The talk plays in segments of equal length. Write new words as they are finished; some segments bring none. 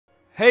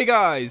Hey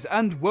guys,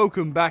 and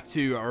welcome back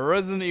to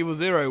Resident Evil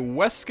 0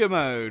 Wesker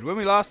mode. When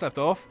we last left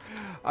off,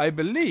 I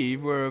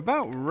believe we're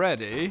about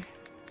ready.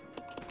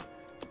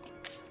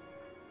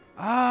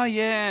 Ah,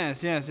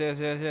 yes.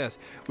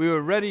 We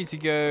were ready to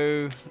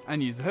go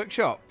and use the hook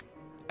shot.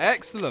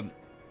 Excellent.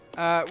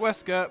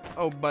 Wesker,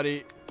 oh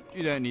buddy,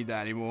 you don't need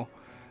that anymore.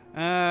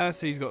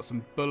 So he's got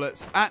some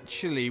bullets.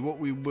 Actually, what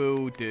we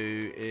will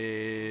do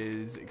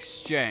is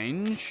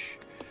exchange.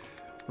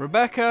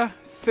 Rebecca,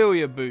 fill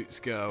your boots,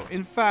 girl.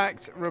 In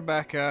fact,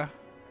 Rebecca...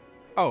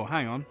 Oh,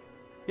 hang on.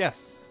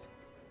 Yes.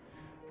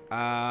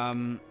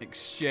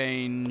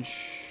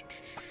 Exchange...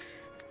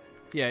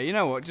 Yeah, you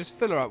know what? Just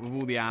fill her up with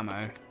all the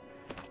ammo.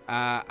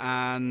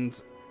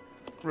 And...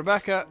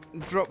 Rebecca,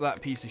 drop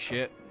that piece of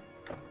shit.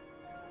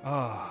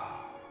 Oh.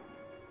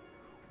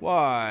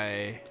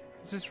 Why?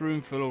 Is this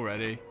room full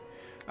already?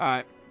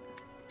 Alright.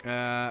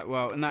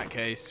 Well, in that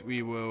case,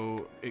 we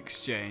will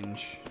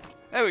exchange.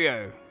 There we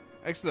go.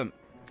 Excellent.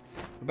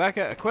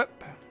 Rebecca,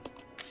 equip.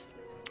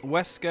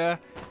 Wesker,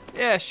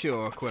 yeah,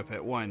 sure, equip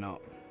it. Why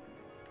not?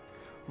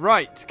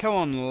 Right, come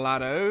on,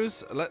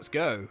 laddos. Let's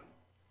go.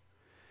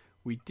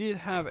 We did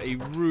have a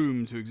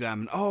room to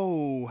examine.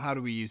 Oh, how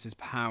do we use this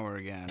power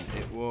again?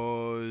 It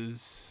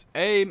was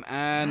aim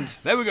and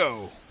there we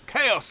go.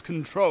 Chaos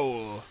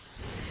control.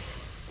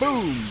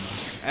 Boom.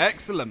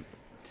 Excellent.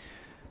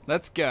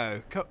 Let's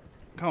go. Come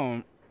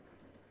on,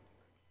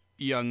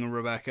 young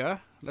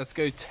Rebecca. Let's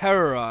go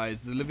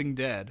terrorize the living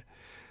dead.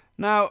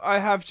 Now, I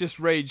have just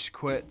rage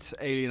quit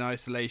Alien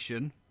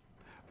Isolation,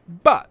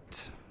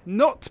 but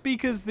not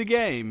because the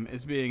game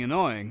is being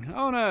annoying.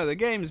 Oh no, the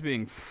game's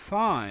being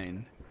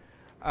fine.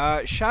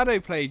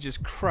 Shadowplay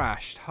just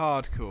crashed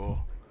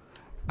hardcore,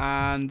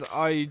 and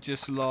I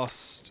just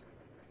lost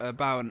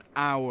about an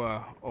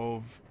hour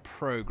of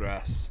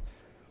progress.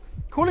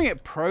 Calling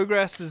it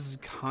progress is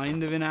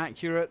kind of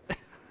inaccurate,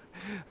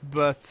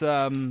 but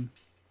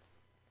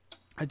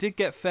I did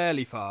get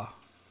fairly far.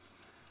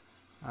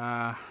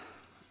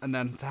 And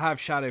then to have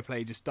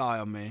Shadowplay just die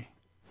on me.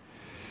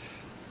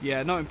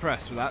 Yeah, not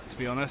impressed with that, to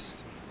be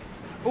honest.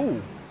 Oh,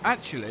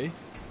 actually.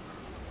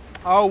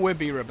 I'll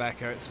Wibby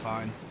Rebecca, it's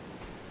fine.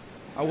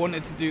 I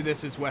wanted to do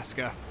this as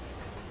Wesker.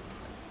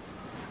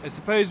 I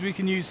suppose we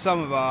can use some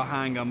of our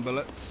handgun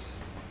bullets.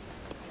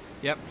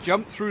 Yep,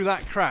 jump through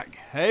that crack.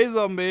 Hey,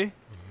 zombie.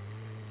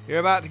 You're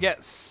about to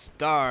get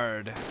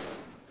starred.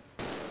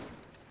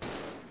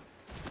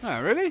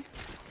 Oh, really?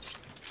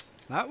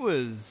 That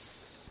was...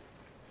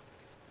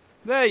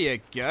 There you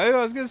go.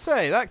 I was going to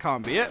say, that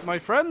can't be it, my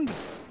friend.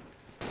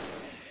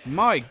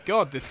 My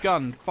god, this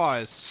gun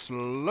fires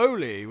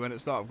slowly when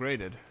it's not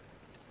upgraded.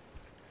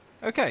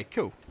 Okay,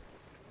 cool.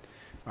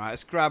 Right,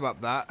 let's grab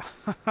up that.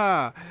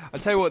 I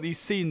tell you what, these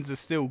scenes are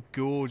still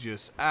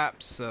gorgeous.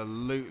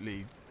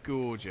 Absolutely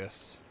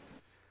gorgeous.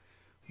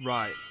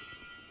 Right.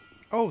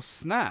 Oh,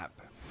 snap.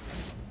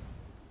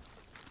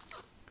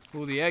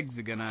 All the eggs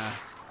are going to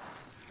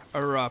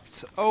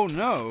erupt. Oh,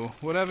 no.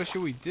 Whatever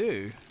should we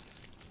do?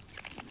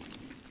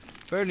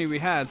 If only we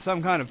had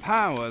some kind of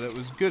power that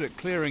was good at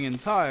clearing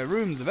entire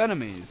rooms of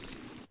enemies.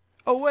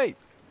 Oh wait,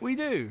 we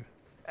do.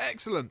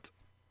 Excellent.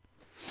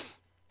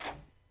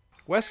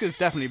 Wesker's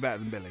definitely better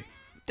than Billy.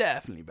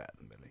 Definitely better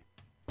than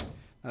Billy.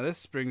 Now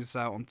this brings us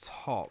out on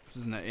top,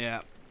 doesn't it?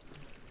 Yeah.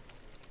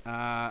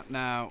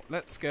 Now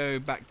let's go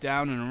back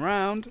down and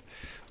around.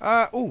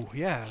 Oh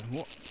yeah.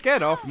 What?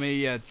 Get off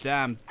me, you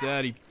damn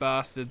dirty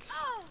bastards.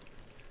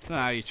 Don't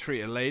know how you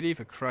treat a lady,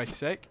 for Christ's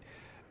sake.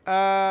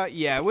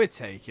 Yeah, we'll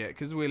take it,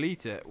 because we'll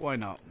eat it. Why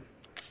not?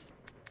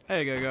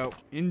 There you go.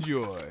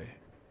 Enjoy.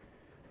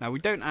 Now, we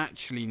don't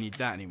actually need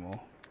that anymore.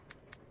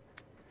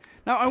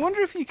 Now, I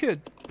wonder if you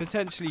could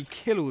potentially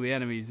kill all the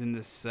enemies in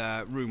this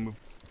room.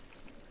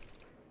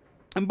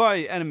 And by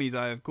enemies,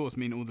 I, of course,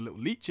 mean all the little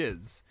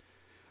leeches.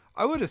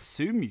 I would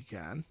assume you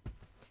can.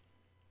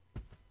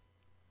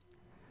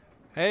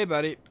 Hey,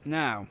 buddy.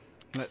 Now,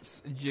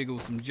 let's jiggle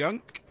some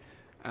junk.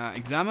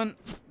 Examine.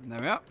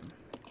 There we are.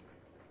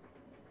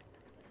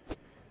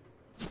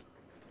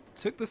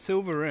 Took the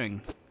silver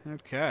ring.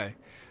 Okay.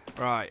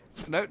 Right.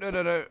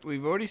 No.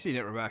 We've already seen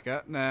it,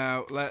 Rebecca.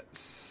 Now,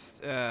 let's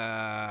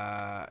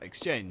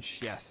exchange.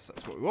 Yes,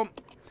 that's what we want.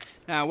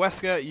 Now,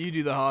 Wesker, you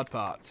do the hard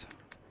part.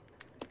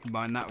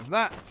 Combine that with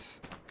that.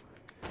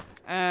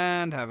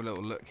 And have a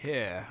little look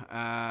here.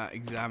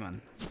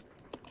 Examine.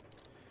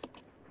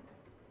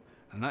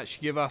 And that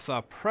should give us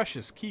our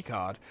precious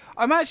keycard.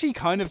 I'm actually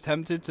kind of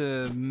tempted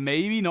to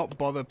maybe not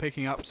bother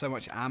picking up so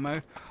much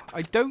ammo.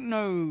 I don't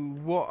know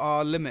what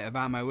our limit of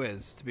ammo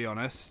is, to be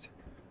honest.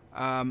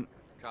 Come.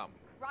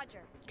 Roger.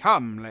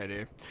 Come,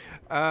 lady.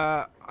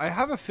 I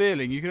have a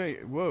feeling you can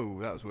only... Whoa,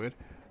 that was weird.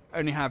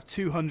 Only have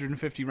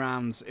 250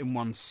 rounds in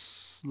one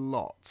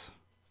slot.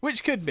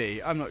 Which could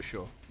be, I'm not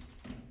sure.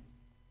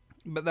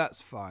 But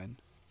that's fine.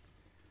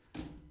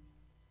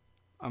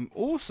 I'm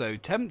also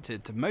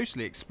tempted to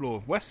mostly explore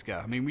with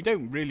Wesker. I mean, we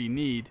don't really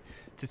need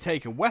to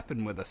take a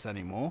weapon with us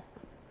anymore,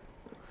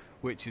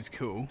 which is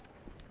cool.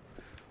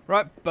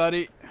 Right,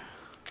 buddy.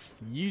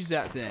 Use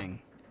that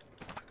thing.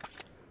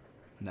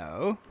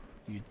 No.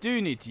 You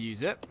do need to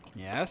use it.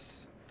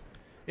 Yes.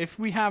 If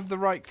we have the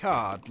right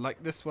card,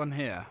 like this one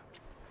here.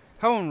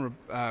 Come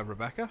on,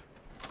 Rebecca.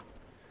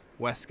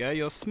 Wesker,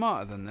 you're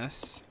smarter than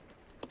this.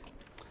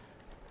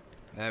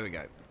 There we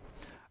go.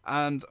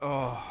 And,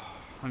 oh,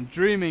 I'm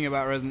dreaming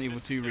about Resident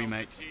Evil 2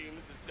 Remake.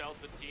 This is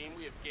Delta Team.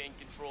 We have gained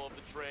control of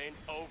the train.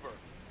 Over.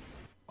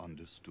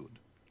 Understood.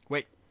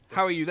 Wait,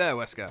 how are you there,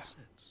 Wesker?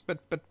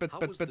 But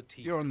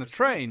you're on the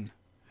train.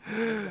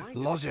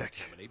 Logic.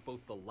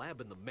 Both the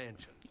lab and the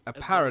mansion, A as well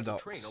as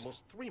paradox. a train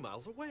almost 3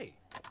 miles away.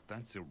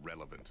 That's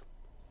irrelevant.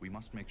 We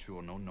must make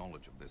sure no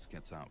knowledge of this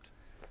gets out.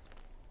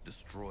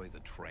 Destroy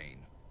the train.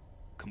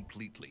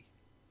 Completely.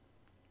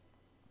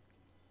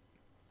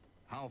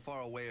 How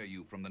far away are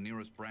you from the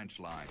nearest branch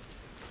line?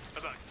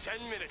 About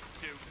 10 minutes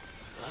to.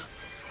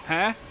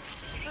 Huh?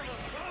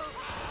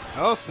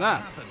 Oh,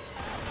 snap.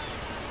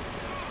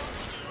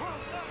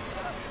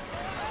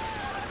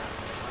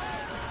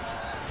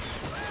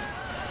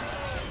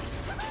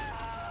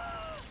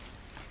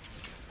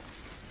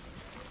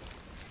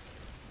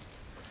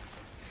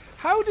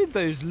 How did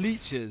those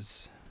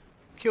leeches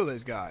kill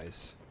those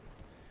guys?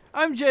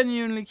 I'm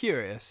genuinely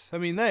curious. I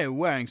mean, they are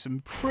wearing some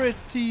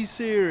pretty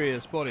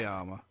serious body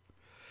armor.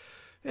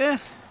 Yeah,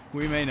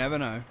 we may never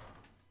know.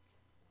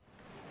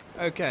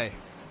 Okay.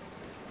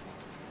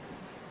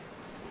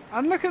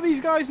 And look at these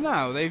guys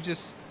now. They've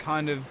just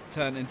kind of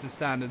turned into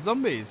standard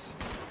zombies.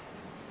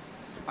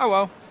 Oh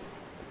well.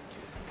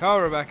 Come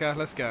on, Rebecca,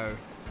 let's go.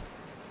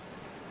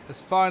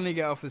 Let's finally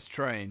get off this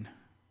train.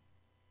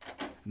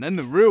 And then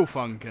the real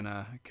fun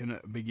can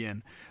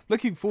begin.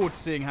 Looking forward to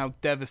seeing how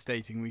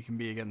devastating we can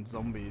be against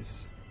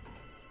zombies.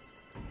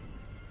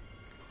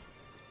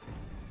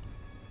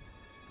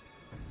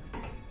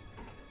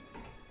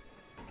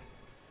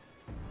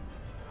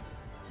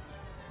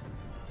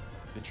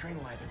 The train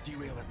will either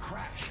derail or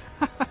crash.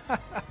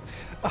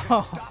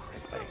 Oh, Stop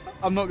this thing.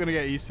 I'm not going to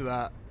get used to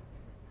that.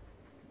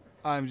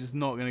 I'm just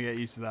not going to get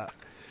used to that.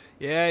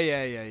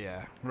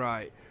 Yeah.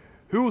 Right.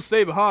 Who will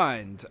stay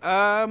behind?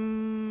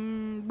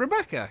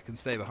 Rebecca can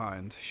stay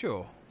behind.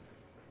 Sure.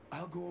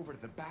 I'll go over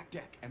to the back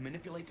deck and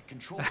manipulate the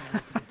control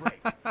panel for the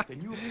brake.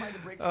 Then you apply the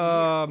brake from here,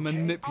 okay?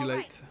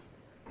 Manipulate.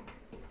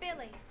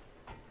 Billy,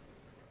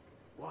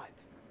 What?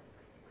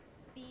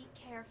 be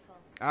careful.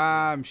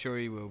 I'm sure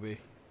he will be.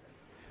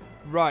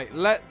 Right,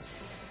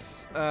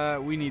 let's...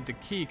 we need the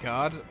key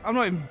card. I'm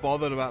not even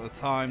bothered about the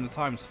time. The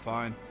time's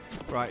fine.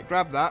 Right,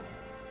 grab that.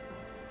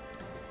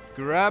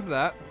 Grab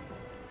that.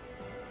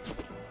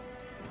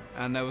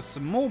 And there was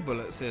some more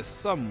bullets here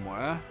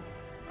somewhere.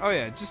 Oh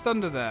yeah, just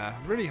under there.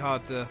 Really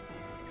hard to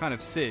kind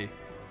of see.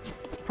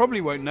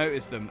 Probably won't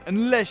notice them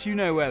unless you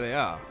know where they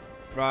are.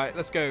 Right,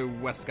 let's go,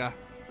 Wesker.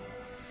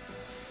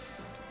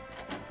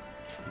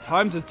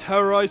 Time to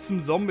terrorize some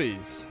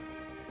zombies.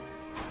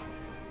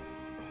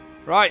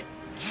 Right,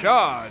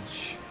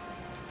 charge.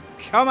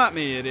 Come at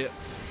me,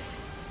 idiots.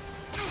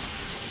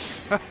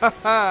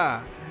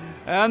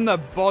 And the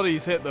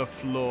bodies hit the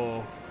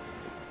floor.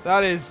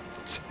 That is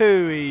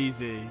too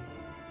easy.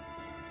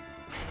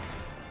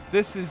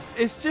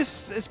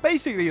 It's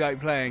basically like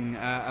playing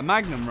a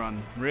Magnum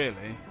run,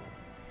 really.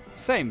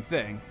 Same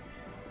thing.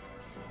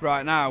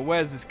 Right, now,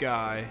 where's this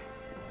guy?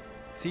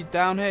 Is he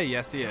down here?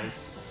 Yes, he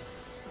is.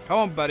 Come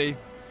on, buddy.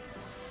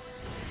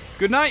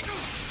 Good night.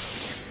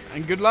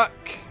 And good luck.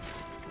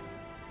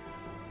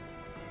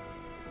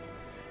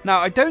 Now,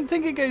 I don't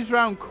think it goes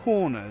round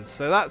corners,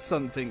 so that's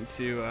something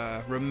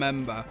to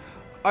remember.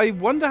 I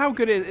wonder how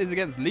good it is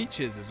against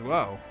leeches as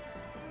well.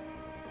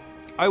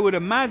 I would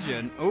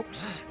imagine...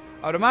 Oops.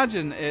 I would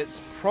imagine it's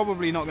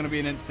probably not going to be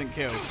an instant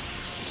kill.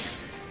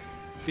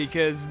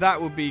 Because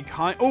that would be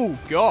kind... Oh,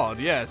 God,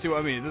 yeah, see what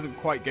I mean? It doesn't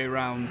quite go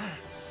round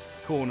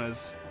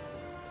corners.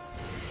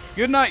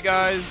 Good night,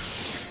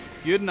 guys.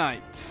 Good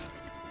night.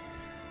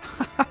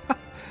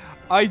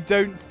 I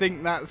don't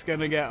think that's going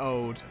to get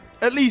old.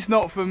 At least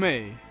not for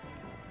me.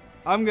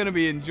 I'm going to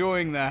be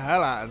enjoying the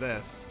hell out of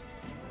this.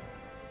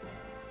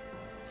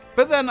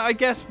 But then I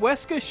guess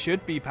Wesker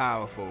should be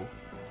powerful.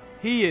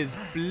 He is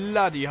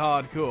bloody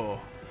hardcore.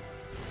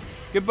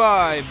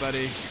 Goodbye,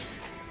 buddy.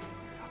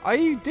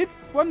 I did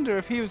wonder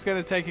if he was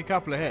going to take a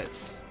couple of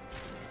hits.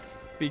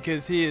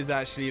 Because he is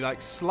actually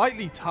like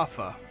slightly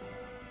tougher.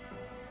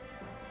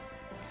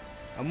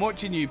 I'm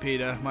watching you,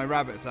 Peter. My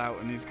rabbit's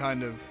out and he's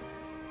kind of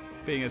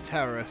being a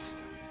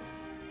terrorist.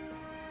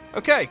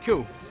 Okay,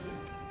 cool.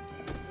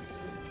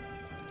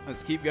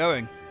 Let's keep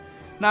going.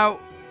 Now,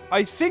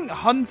 I think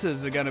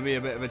hunters are going to be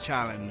a bit of a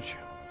challenge.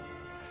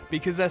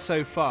 Because they're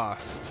so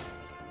fast.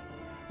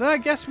 Then I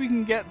guess we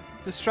can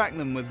distract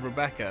them with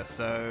Rebecca,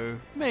 so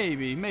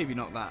maybe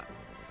not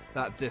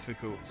that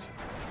difficult.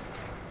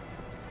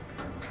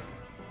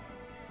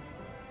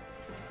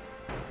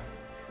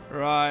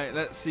 Right,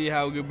 let's see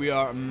how good we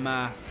are at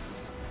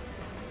maths.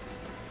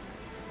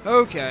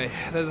 Okay,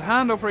 there's a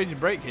hand-operated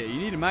brake here. You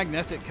need a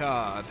magnetic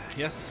card.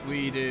 Yes,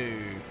 we do.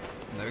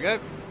 There we go.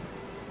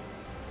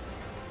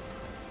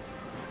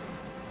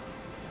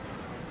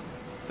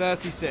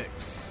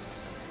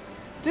 36.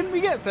 Didn't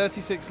we get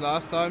 36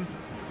 last time?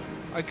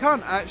 I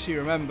can't actually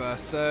remember.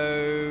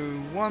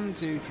 So 1,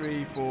 2,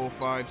 3, 4,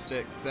 5,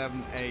 6,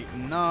 7, 8,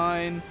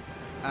 9,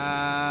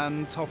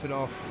 and top it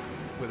off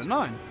with a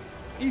 9.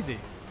 Easy.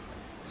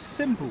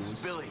 Simples. This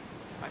is Billy.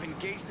 I've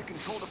engaged the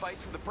control device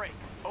for the brake.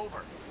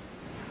 Over.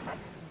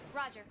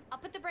 Roger. I'll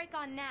put the brake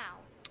on now.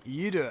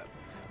 You do it.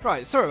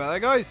 Right, sorry about that,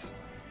 guys.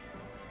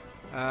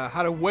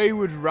 Had a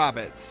wayward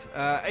rabbit.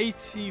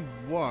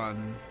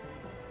 81.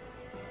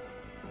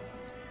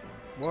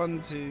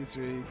 1, 2,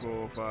 3,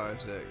 4,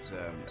 5, 6,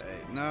 7,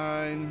 8,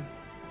 9.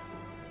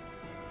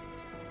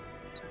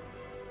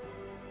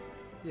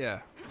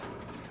 Yeah.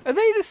 Are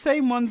they the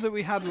same ones that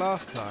we had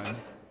last time?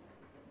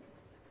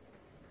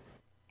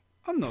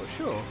 I'm not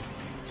sure.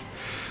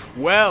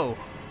 Well,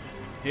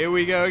 here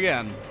we go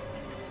again.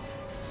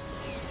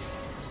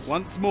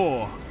 Once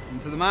more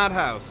into the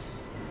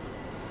madhouse.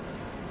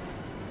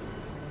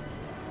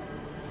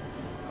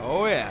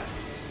 Oh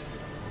yes.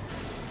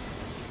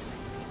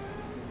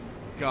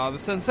 God, the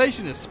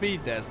sensation of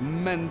speed there is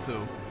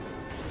mental.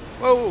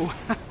 Whoa!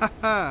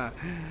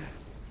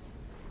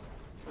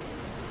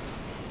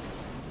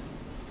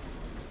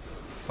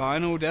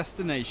 Final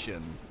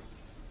destination.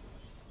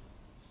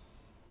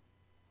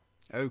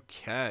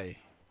 Okay.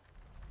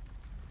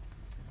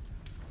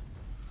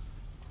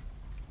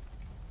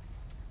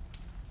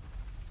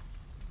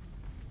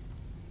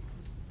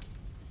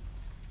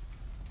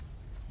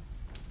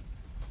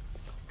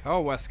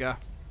 Carl Wesker.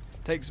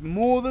 Takes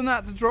more than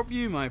that to drop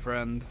you, my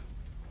friend.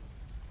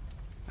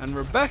 And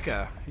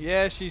Rebecca.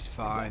 Yeah, she's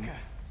fine. Rebecca.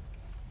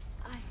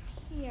 I'm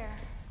here.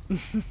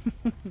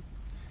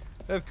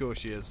 Of course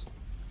she is.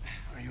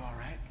 Are you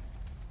alright?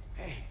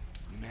 Hey,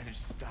 you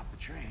managed to stop the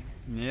train.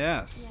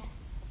 Yes.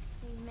 Yes,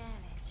 we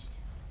managed.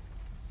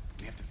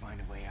 We have to find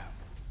a way out.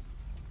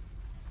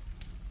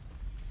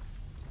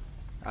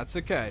 That's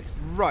okay.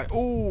 Right.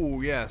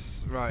 Oh,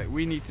 yes. Right.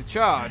 We need to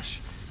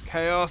charge.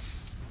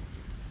 Chaos.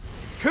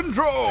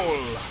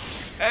 Control!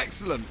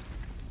 Excellent.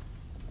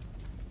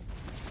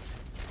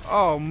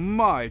 Oh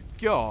my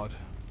god.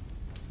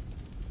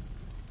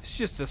 It's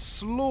just a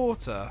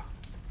slaughter.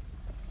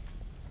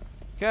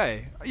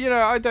 Okay. You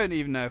know, I don't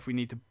even know if we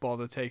need to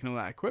bother taking all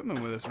that equipment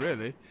with us,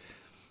 really.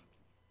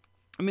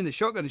 I mean, the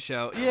shotgun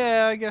shell.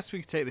 Yeah, I guess we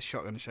could take the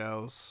shotgun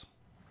shells.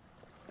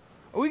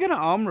 Are we going to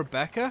arm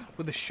Rebecca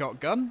with a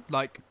shotgun?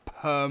 Like,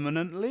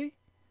 permanently?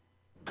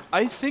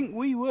 I think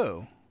we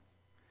will.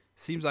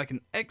 Seems like an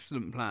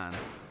excellent plan.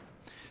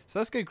 So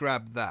let's go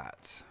grab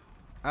that.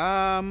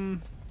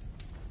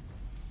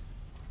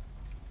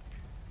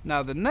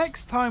 Now, the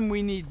next time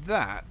we need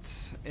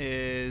that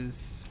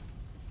is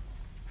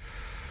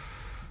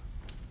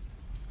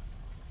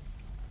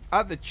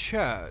at the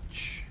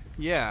church.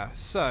 Yeah,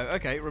 so,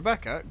 okay,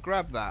 Rebecca,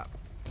 grab that.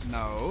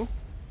 No.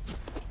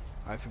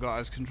 I forgot I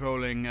was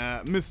controlling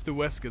Mr.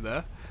 Wesker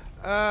there.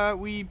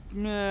 We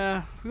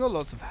got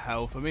lots of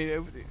health. I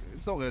mean,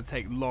 it's not going to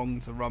take long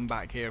to run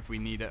back here if we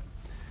need it.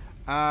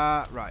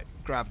 Right,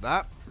 grab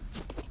that.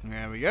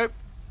 There we go.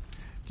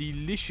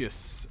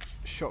 Delicious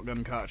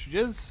shotgun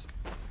cartridges.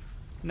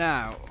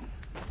 Now,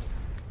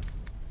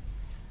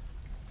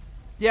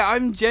 yeah,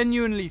 I'm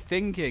genuinely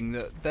thinking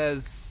that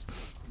there's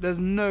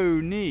no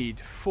need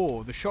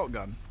for the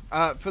shotgun,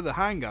 for the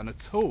handgun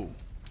at all.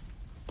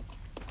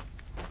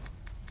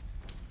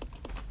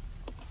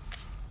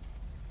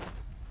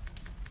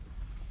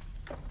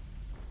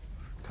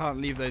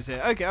 Can't leave those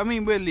here. Okay, I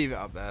mean, we'll leave it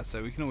up there,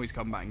 so we can always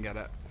come back and get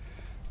it.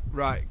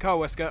 Right, Carl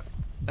Wesker,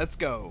 let's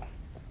go.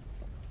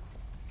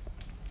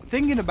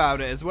 Thinking about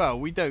it as well,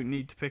 we don't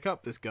need to pick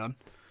up this gun.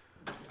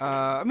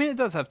 I mean, it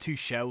does have 2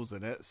 shells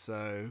in it,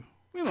 so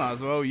we might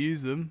as well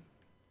use them.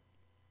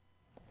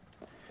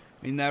 I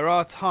mean, there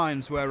are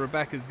times where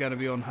Rebecca's going to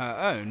be on her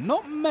own.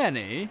 Not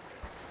many,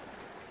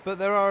 but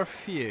there are a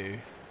few.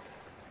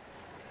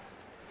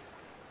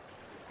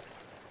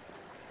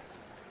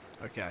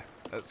 Okay,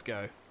 let's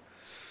go.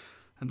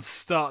 And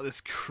start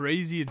this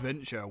crazy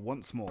adventure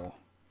once more.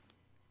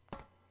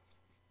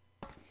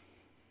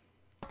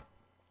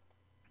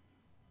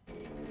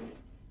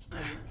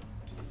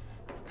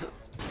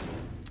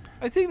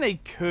 I think they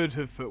could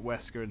have put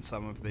Wesker in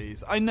some of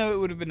these. I know it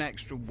would have been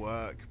extra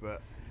work,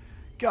 but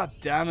god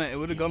damn it, it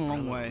would have gone a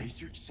long way.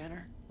 Research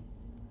Center?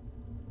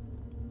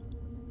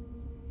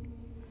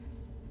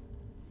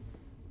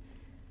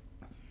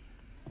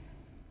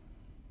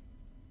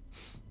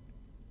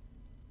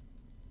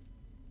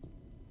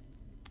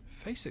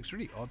 Face looks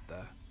really odd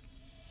there.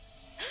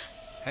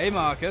 Hey,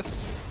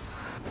 Marcus.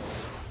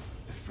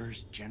 The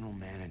first general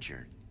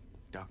manager,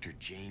 Dr.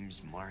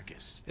 James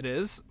Marcus. It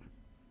is.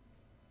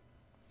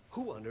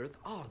 Who on earth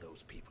are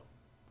those people?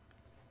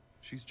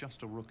 She's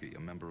just a rookie, a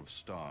member of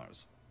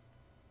STARS.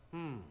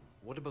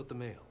 What about the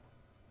male?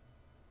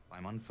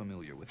 I'm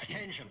unfamiliar with him.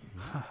 Attention.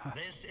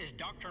 This is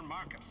Dr.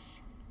 Marcus.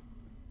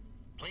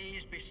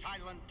 Please be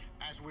silent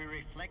as we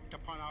reflect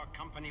upon our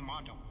company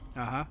motto.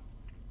 Uh-huh.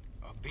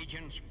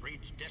 Obedience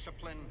breeds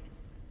discipline.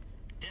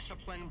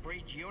 Discipline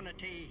breeds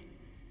unity.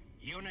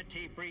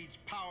 Unity breeds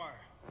power.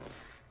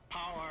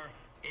 Power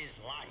is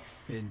life.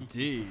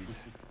 Indeed.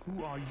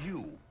 Who are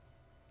you?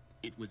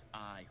 It was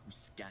I who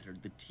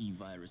scattered the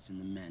T-virus in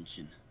the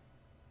mansion.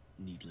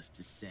 Needless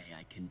to say,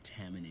 I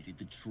contaminated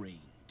the train,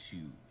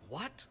 too.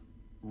 What?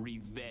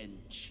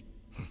 Revenge.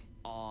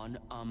 On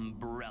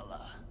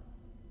Umbrella.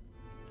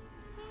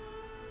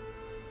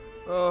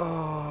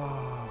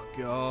 Oh,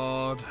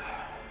 God.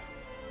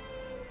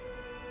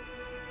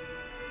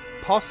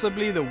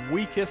 Possibly the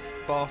weakest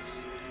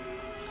boss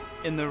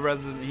in the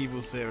Resident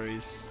Evil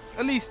series.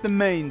 At least the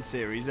main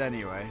series,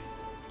 anyway.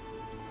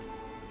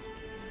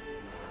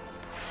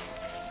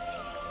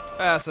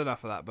 That's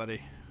enough of that,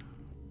 buddy.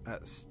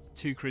 That's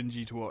too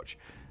cringy to watch.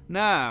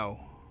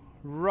 Now,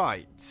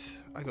 right.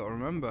 I gotta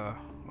remember.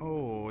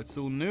 Oh, it's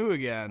all new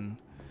again.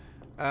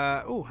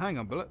 Oh, hang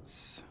on,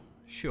 bullets.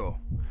 Sure.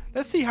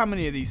 Let's see how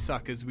many of these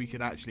suckers we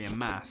can actually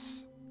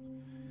amass.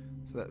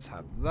 So let's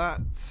have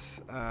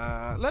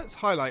that. Let's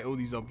highlight all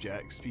these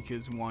objects,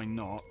 because why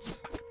not?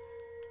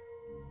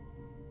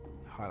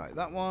 Highlight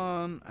that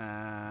one,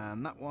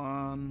 and that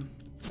one.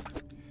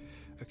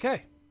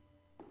 Okay.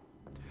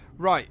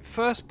 Right,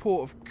 first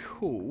port of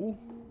call.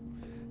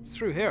 It's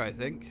through here, I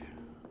think.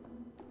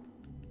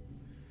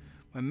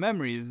 My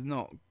memory is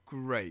not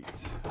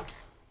great,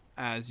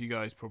 as you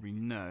guys probably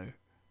know.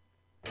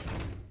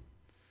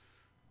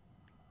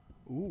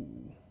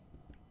 Ooh.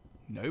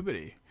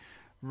 Nobody.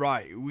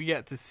 Right, we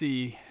get to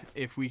see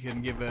if we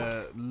can give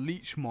a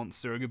leech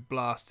monster a good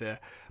blast here.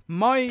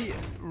 My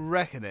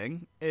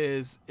reckoning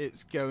is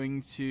it's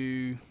going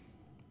to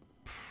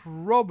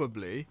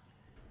probably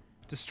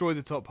destroy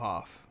the top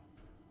half.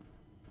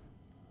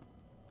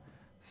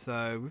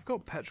 So we've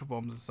got petrol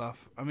bombs and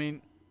stuff. I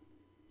mean,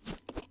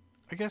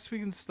 I guess we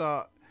can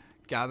start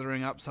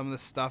gathering up some of the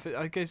stuff.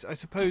 I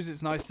suppose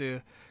it's nice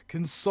to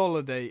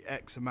consolidate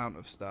X amount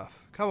of stuff.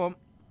 Come on.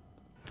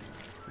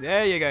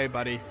 There you go,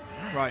 buddy.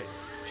 Right.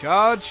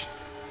 Charge.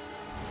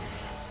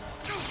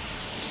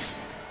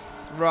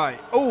 Right.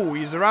 Oh,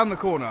 he's around the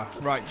corner.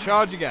 Right.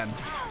 Charge again.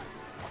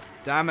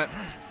 Damn it.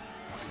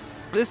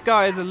 This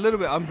guy is a little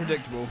bit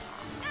unpredictable.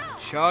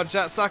 Charge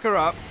that sucker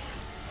up.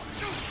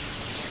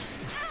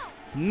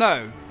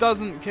 No.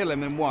 Doesn't kill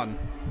him in one.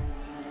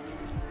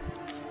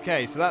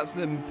 Okay, so that's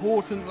the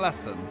important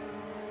lesson.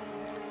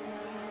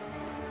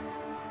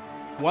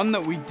 One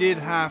that we did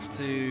have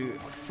to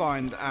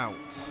find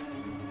out.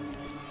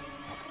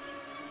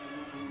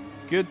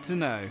 Good to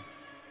know.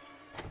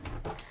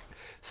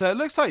 So it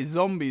looks like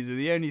zombies are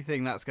the only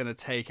thing that's going to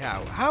take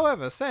out.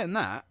 However, saying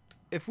that,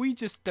 if we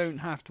just don't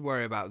have to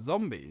worry about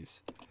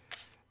zombies,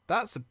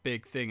 that's a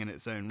big thing in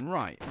its own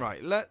right.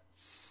 Right,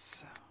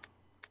 let's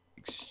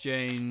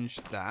exchange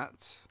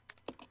that.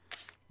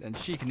 Then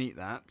she can eat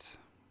that.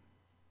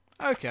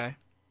 Okay.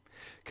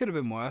 Could have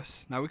been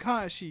worse. Now, we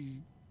can't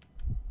actually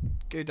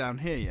go down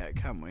here yet,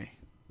 can we?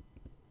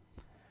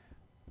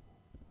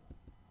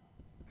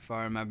 If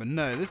I remember.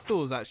 No, this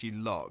door's actually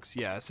locked.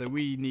 Yeah, so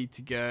we need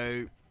to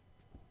go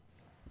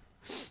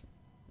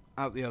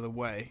out the other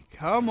way.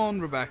 Come on,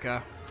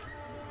 Rebecca.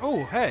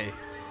 Oh, hey.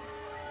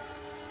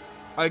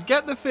 I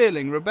get the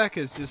feeling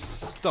Rebecca's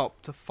just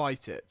stopped to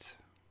fight it.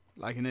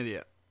 Like an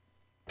idiot.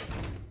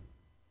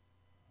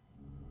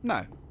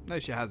 No. No,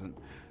 she hasn't.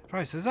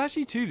 Right, so there's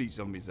actually 2 leech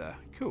zombies there.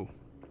 Cool.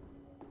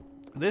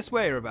 This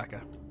way,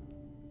 Rebecca.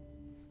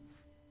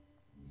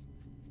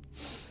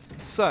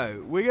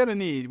 So, we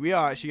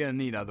are actually going to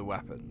need other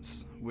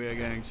weapons. We're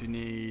going to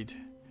need...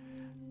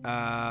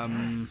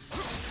 oh,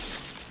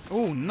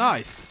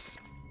 nice.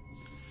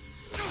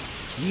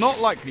 Not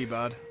likely,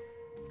 bud.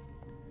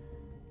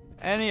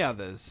 Any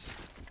others?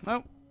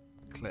 Nope.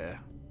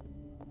 Clear.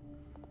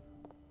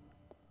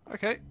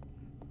 Okay.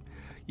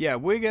 Yeah,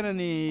 we're going to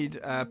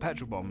need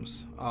petrol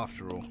bombs,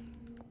 after all.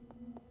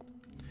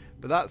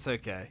 But that's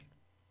okay.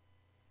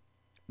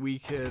 We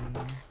can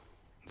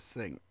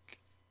think.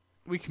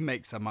 We can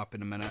make some up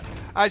in a minute.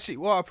 Actually,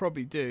 what I'll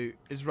probably do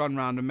is run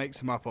around and make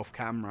some up off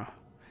camera.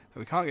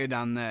 So we can't go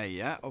down there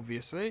yet,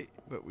 obviously.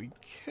 But we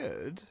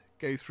could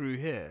go through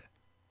here.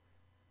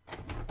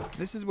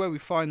 This is where we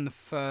find the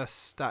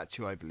first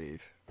statue, I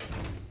believe.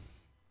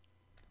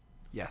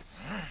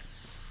 Yes.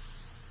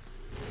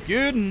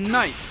 Good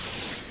night.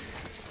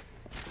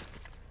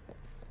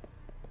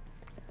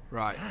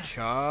 Right,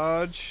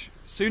 charge.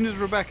 As soon as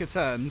Rebecca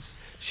turns,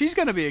 she's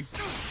going to be a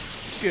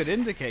good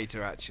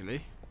indicator,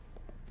 actually.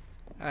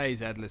 Hey, he's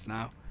headless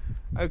now.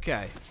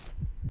 Okay.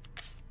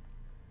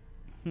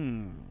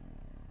 To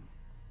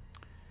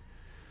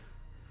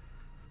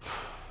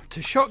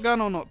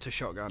shotgun or not to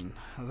shotgun?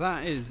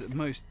 That is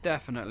most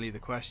definitely the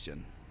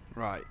question.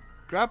 Right,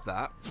 grab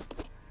that.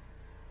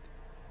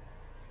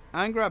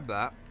 And grab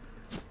that.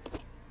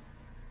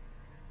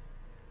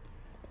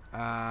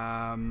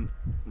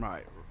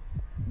 Right.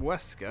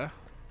 Wesker.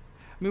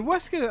 I mean,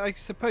 Wesker, I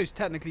suppose,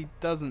 technically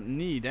doesn't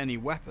need any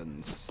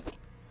weapons.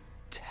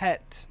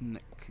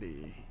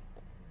 Technically.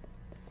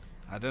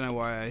 I don't know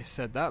why I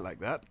said that like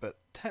that, but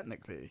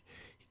technically,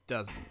 he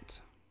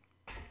doesn't.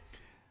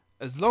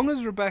 As long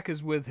as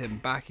Rebecca's with him,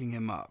 backing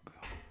him up,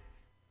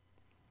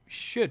 we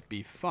should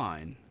be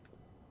fine.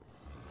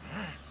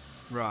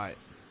 Right.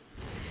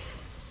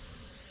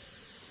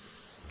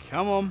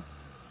 Come on.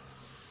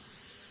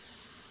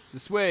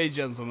 This way,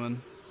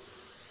 gentlemen.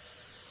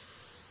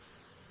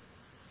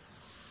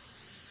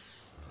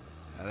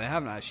 They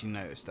haven't actually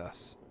noticed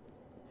us.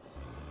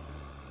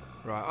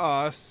 Right,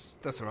 oh,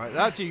 that's alright.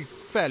 They're actually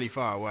fairly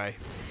far away.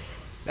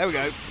 There we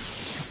go.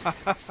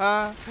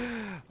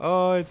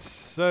 Oh, it's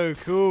so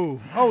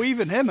cool. Oh,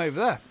 even him over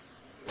there.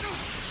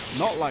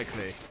 Not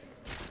likely.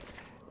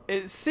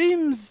 It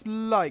seems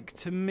like,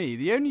 to me,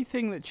 the only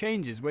thing that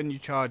changes when you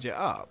charge it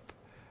up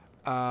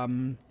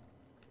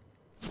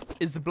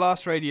is the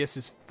blast radius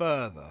is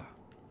further.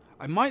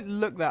 I might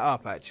look that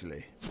up,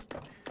 actually.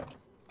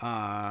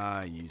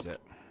 Use it.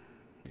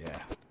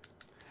 Yeah.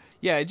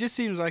 Yeah, it just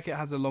seems like it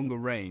has a longer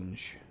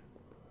range.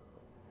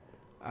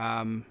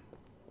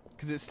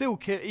 Because it's still,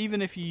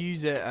 even if you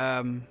use it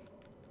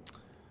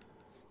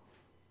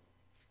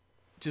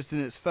just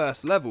in its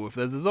first level, if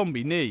there's a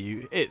zombie near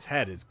you, its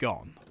head is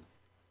gone.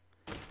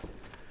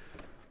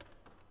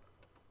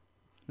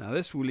 Now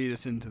this will lead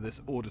us into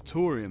this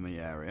auditorium-y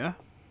area.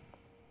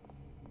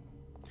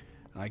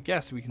 And I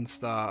guess we can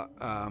start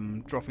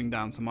dropping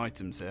down some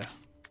items here.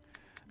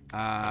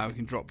 We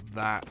can drop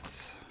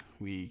that.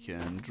 We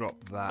can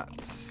drop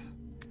that.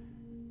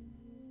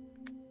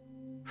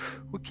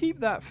 We'll keep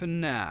that for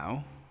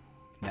now.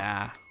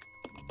 Nah,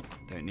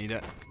 don't need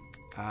it.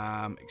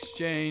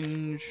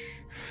 Exchange.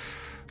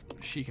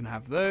 She can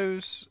have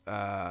those.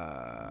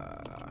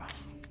 Drop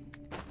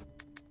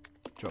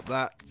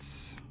that.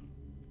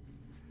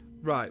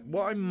 Right,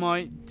 what I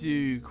might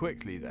do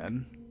quickly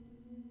then.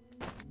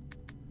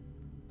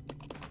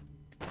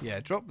 Yeah,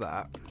 drop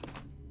that.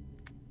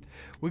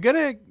 We're going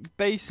to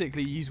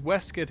basically use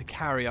Wesker to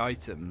carry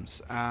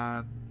items,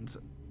 and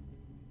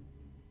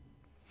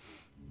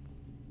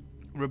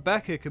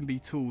Rebecca can be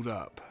tooled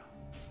up.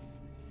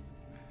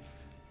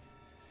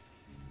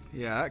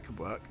 Yeah, that could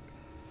work.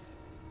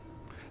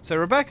 So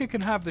Rebecca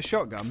can have the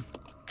shotgun,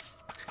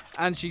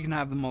 and she can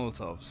have the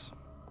Molotovs.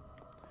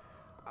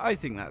 I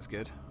think that's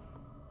good.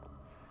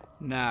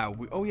 Now,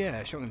 oh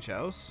yeah, shotgun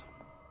shells.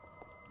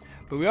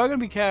 But we are going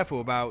to be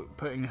careful about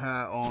putting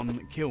her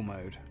on kill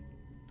mode,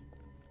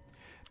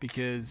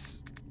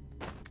 because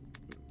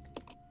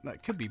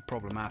that could be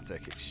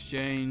problematic.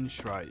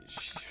 Exchange, right.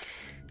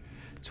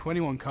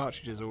 21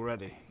 cartridges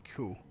already.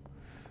 Cool.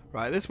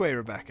 Right, this way,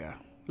 Rebecca.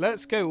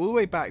 Let's go all the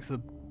way back to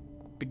the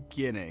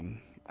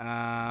beginning. We've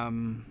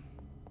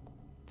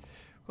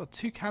got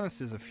 2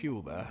 canisters of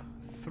fuel there.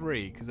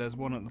 3, because there's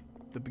one at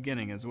the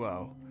beginning as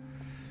well.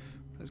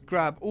 Let's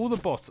grab all the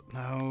bottles.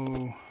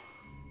 No.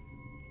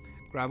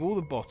 Grab all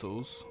the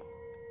bottles.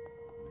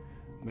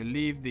 We'll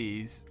leave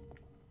these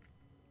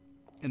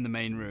in the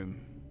main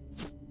room.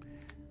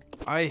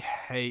 I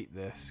hate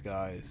this,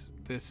 guys.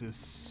 This is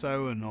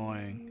so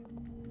annoying.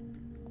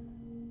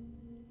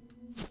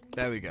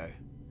 There we go.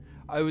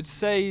 I would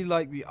say,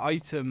 like, the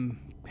item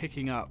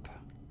picking up,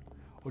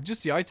 or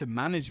just the item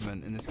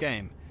management in this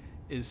game,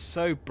 is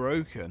so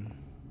broken.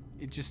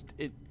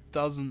 It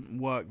doesn't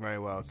work very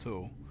well at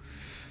all.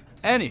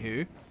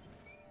 Anywho,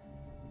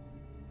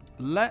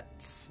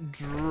 let's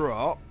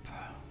drop,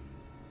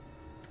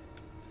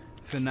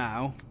 for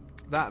now,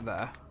 that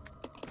there.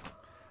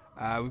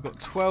 We've got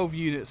 12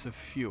 units of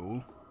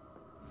fuel.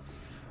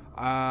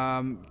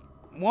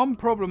 One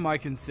problem I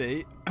can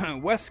see,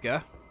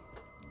 Wesker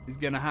is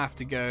going to have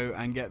to go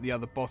and get the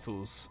other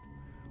bottles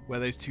where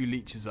those 2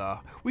 leeches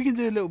are. We can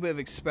do a little bit of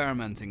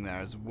experimenting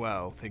there as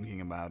well, thinking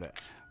about it.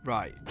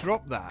 Right,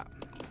 drop that.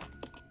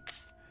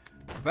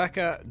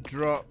 Rebecca,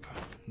 drop,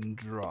 and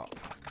drop.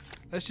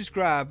 Let's just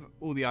grab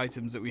all the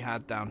items that we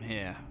had down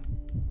here.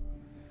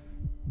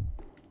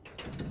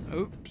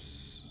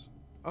 Oops.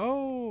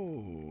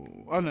 Oh.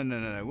 Oh,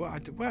 no.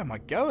 Where am I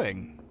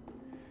going?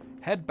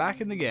 Head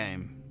back in the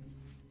game.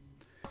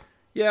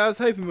 Yeah, I was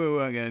hoping we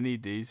weren't going to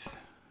need these.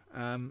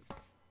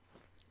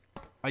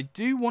 I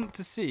do want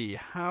to see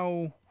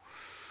how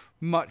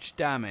much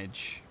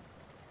damage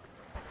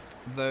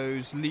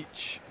those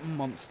leech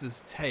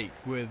monsters take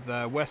with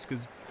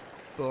Wesker's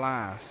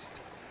blast.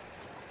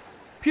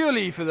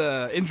 Purely for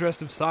the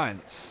interest of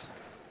science.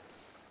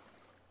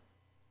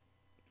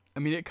 I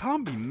mean, it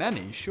can't be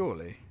many,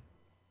 surely.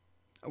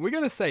 We're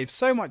going to save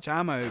so much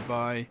ammo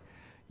by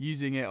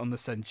using it on the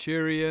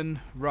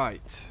Centurion.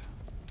 Right.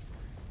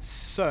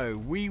 So,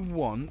 we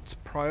want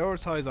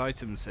prioritize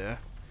items here.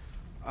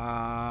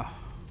 Well,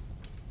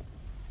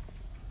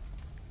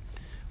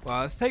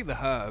 let's take the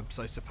herbs,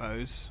 I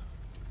suppose.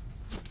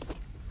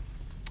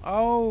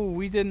 Oh,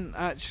 we didn't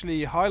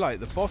actually highlight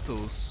the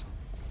bottles.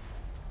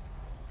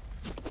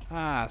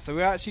 So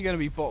we're actually going to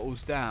be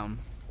bottles down.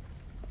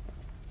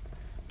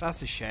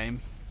 That's a shame.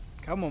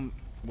 Come on,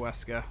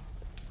 Wesker.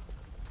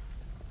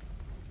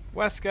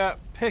 Wesker,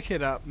 pick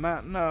it up,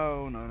 man.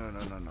 No.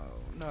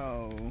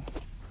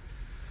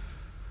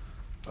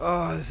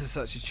 Oh, this is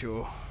such a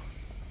chore.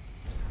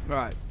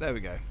 Right, there we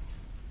go.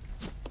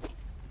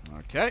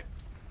 Okay.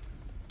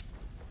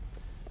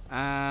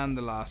 And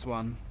the last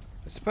one.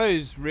 I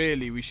suppose,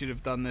 really, we should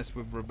have done this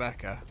with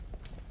Rebecca.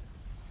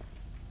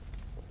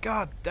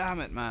 God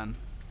damn it, man.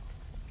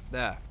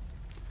 There.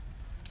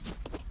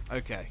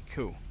 Okay,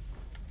 cool.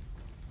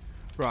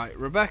 Right,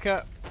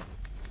 Rebecca.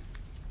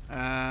 What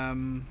I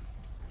am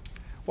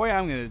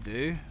going to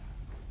do,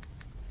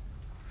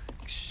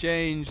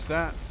 exchange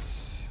that.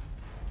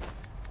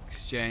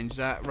 Exchange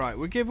that. Right,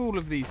 we'll give all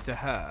of these to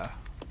her.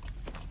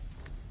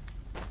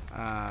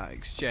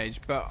 Exchange,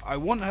 but I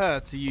want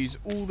her to use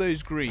all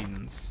those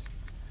greens.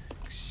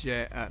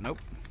 Nope.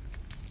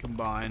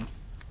 Combine.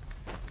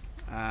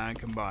 And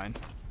combine.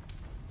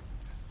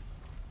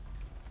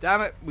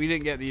 Damn it, we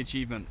didn't get the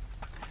achievement.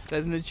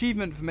 There's an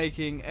achievement for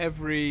making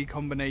every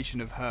combination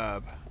of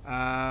herb.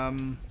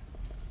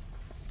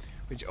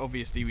 Which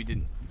obviously we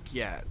didn't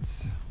get.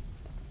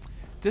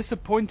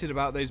 Disappointed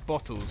about those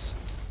bottles.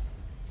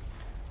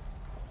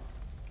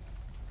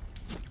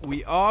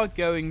 We are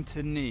going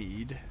to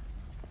need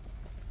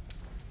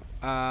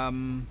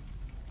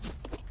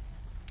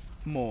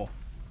more.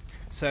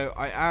 So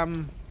I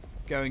am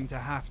going to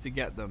have to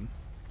get them.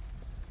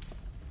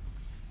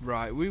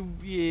 Right, we'll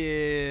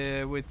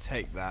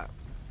take that.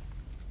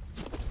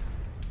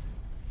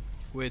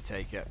 We'll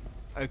take it.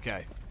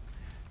 Okay.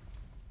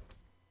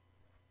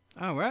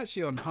 Oh, we're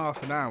actually on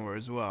half an hour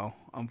as well,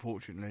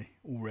 unfortunately,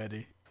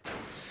 already.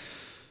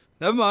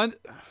 Never mind.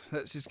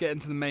 Let's just get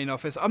into the main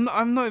office. I'm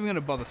not even going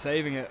to bother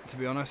saving it, to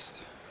be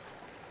honest.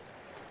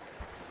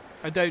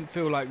 I don't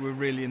feel like we're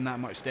really in that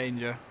much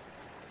danger.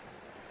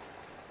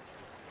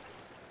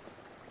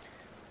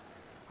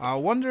 I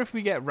wonder if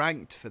we get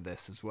ranked for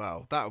this as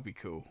well. That would be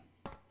cool.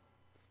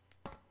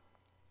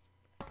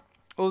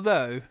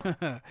 Although,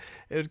 it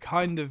would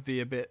kind of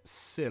be a bit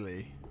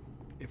silly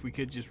if we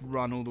could just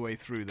run all the way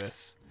through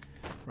this.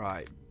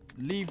 Right,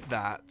 leave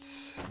that.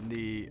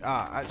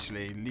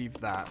 Actually, leave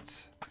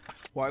that.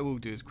 What I will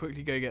do is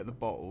quickly go get the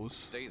bottles.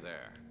 Stay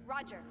there.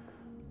 Roger.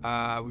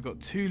 We've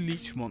got 2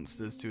 leech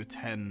monsters to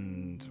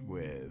attend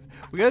with.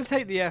 We're going to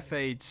take the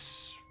F8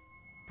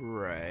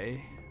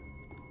 spray.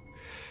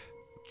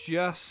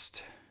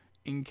 Just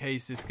in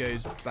case this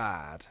goes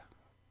bad.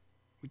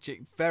 Which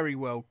it very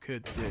well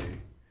could do.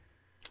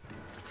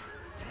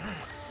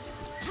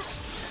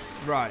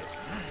 Right.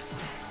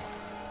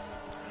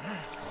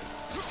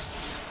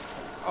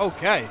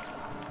 Okay.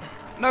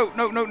 No.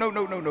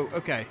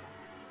 Okay.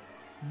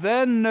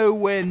 They're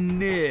nowhere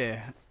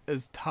near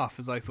as tough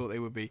as I thought they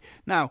would be.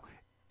 Now,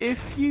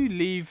 if you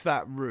leave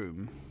that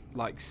room,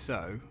 like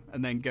so,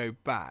 and then go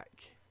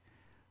back,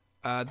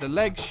 the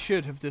legs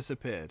should have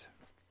disappeared.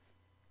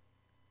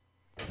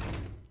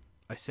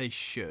 I say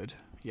should.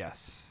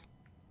 Yes.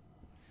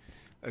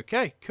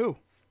 Okay, cool.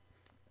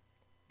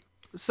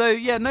 So,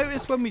 yeah,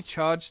 notice when we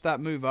charged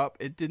that move up,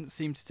 it didn't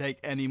seem to take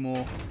any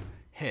more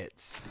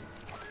hits.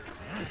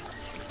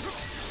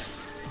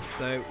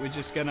 So, we're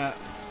just gonna...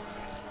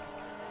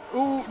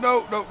 Ooh,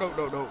 no.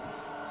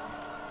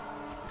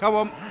 Come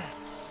on.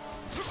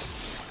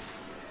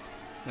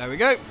 There we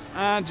go.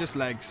 And just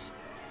legs.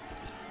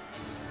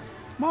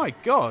 My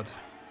God.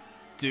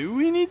 Do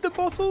we need the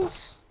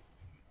bottles?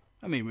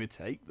 I mean, we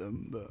take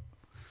them, but...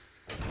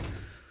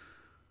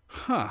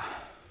 Huh.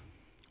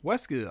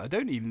 Wesker, I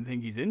don't even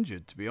think he's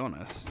injured, to be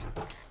honest.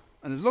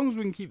 And as long as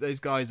we can keep those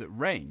guys at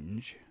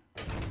range...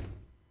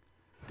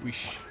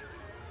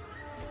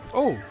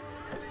 Oh!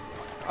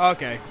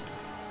 Okay.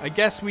 I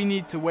guess we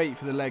need to wait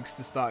for the legs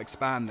to start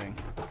expanding.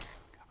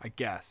 I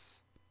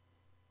guess.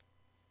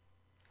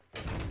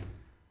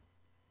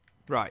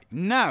 Right,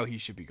 now he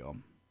should be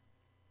gone.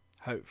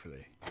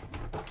 Hopefully.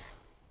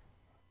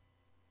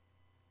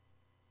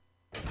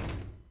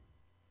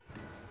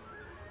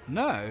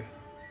 No.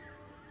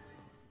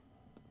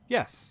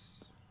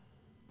 Yes.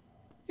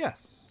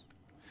 Yes.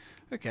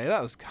 Okay,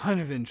 that was kind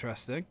of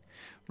interesting.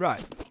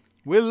 Right.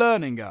 We're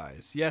learning,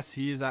 guys. Yes,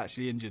 he is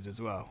actually injured as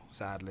well,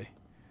 sadly.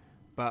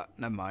 But,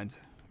 never mind.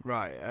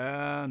 Right,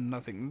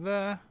 nothing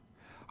there.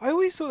 I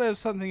always thought there was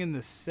something in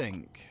the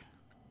sink.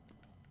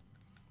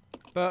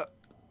 But,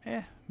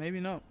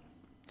 maybe not.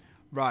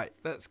 Right,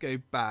 let's go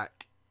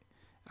back.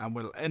 And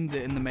we'll end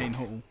it in the main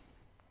hall.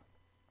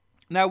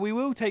 Now, we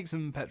will take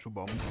some petrol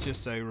bombs,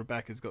 just so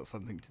Rebecca's got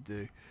something to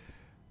do.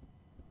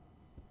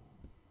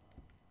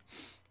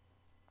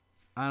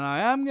 And I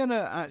am going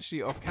to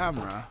actually, off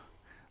camera,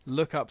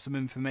 look up some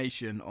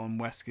information on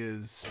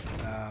Wesker's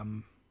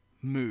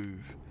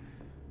move.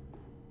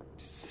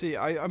 See,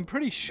 I'm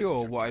pretty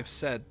sure what I've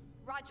said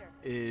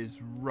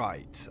is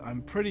right.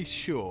 I'm pretty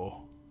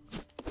sure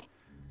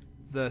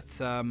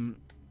that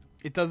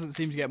it doesn't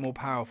seem to get more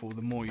powerful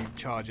the more you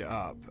charge it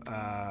up.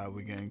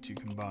 We're going to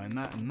combine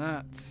that and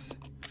that.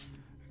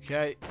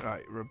 Okay,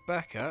 right,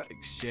 Rebecca,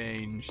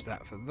 exchange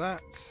that for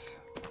that.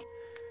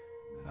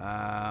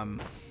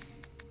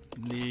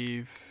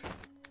 Leave.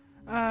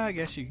 I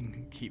guess you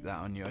can keep that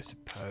on you, I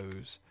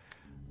suppose.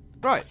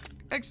 Right,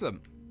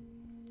 excellent.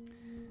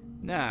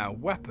 Now,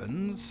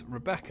 weapons.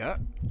 Rebecca,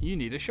 you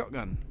need a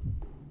shotgun.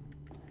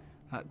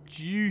 That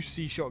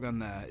juicy shotgun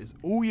there is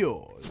all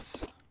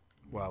yours.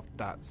 Well,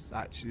 that's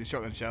actually the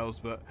shotgun shells,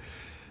 but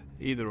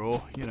either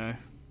or, you know.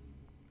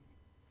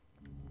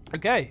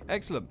 Okay,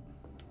 excellent.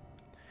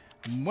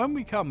 And when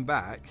we come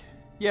back,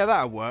 yeah,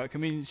 that'll work. I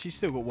mean, she's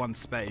still got one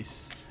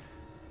space.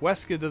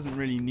 Wesker doesn't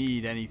really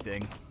need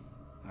anything.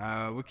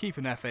 We're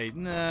keeping F8.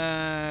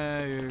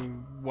 No,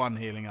 one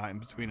healing item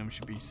between them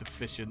should be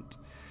sufficient.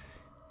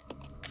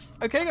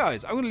 Okay,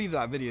 guys, I'm going to leave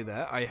that video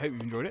there. I hope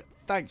you've enjoyed it.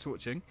 Thanks for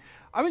watching.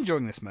 I'm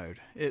enjoying this mode.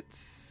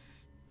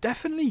 It's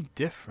definitely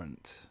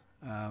different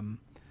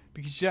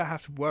because you don't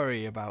have to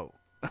worry about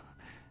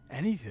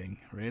anything,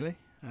 really.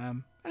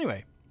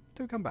 Anyway,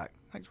 do come back.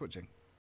 Thanks for watching.